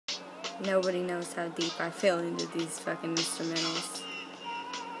Nobody knows how deep I feel into these fucking instrumentals.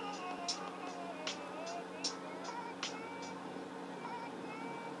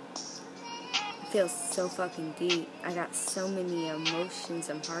 It feels so fucking deep. I got so many emotions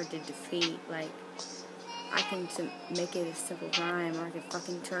I'm hard to defeat. Like, I can make it a simple rhyme, or I can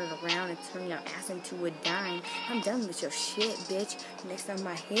fucking turn it around and turn your ass into a dime. I'm done with your shit, bitch. Next on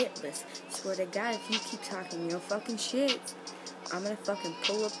my hit list. Swear to God, if you keep talking your fucking shit, I'm gonna fucking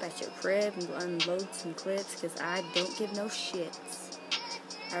pull up at your crib and unload some clips, cause I don't give no shits.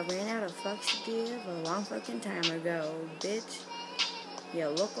 I ran out of fucks to give a long fucking time ago, bitch. You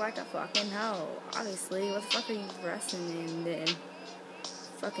look like a fucking hoe. Obviously, what the fuck are you wrestling in then?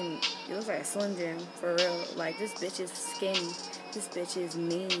 Fucking, you look like a Slim Jim, for real. Like, this bitch is skinny. This bitch is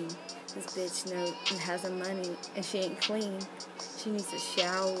mean. This bitch has her money, and she ain't clean. She needs a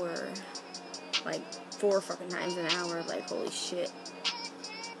shower, like, 4 fucking times an hour. Like, holy shit.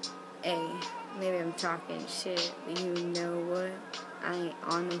 Hey, maybe I'm talking shit, but you know what? I ain't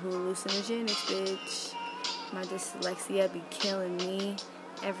on the hallucinogenics, bitch. My dyslexia be killing me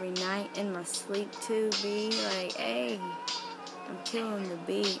every night in my sleep, too, be like, hey, I'm killing the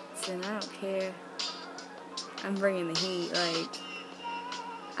beats, and I don't care. I'm bringing the heat, like,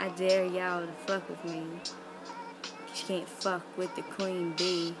 I dare y'all to fuck with me. You can't fuck with the queen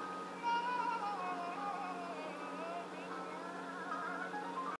bee.